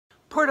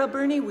Port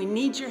Alberni, we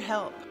need your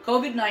help.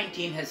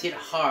 COVID-19 has hit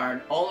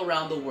hard all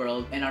around the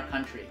world and our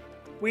country.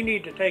 We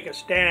need to take a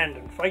stand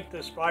and fight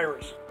this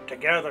virus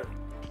together.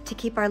 To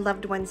keep our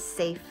loved ones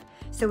safe,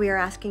 so we are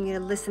asking you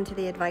to listen to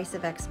the advice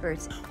of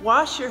experts.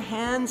 Wash your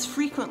hands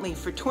frequently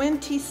for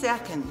 20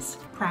 seconds.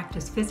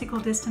 Practice physical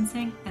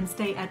distancing and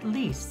stay at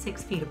least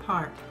 6 feet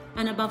apart.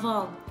 And above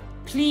all,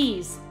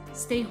 please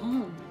stay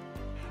home.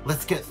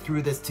 Let's get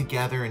through this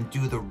together and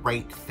do the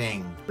right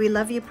thing. We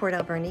love you, Port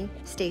Alberni.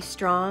 Stay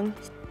strong.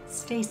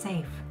 Stay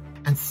safe.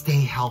 And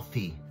stay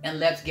healthy. And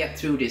let's get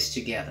through this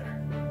together.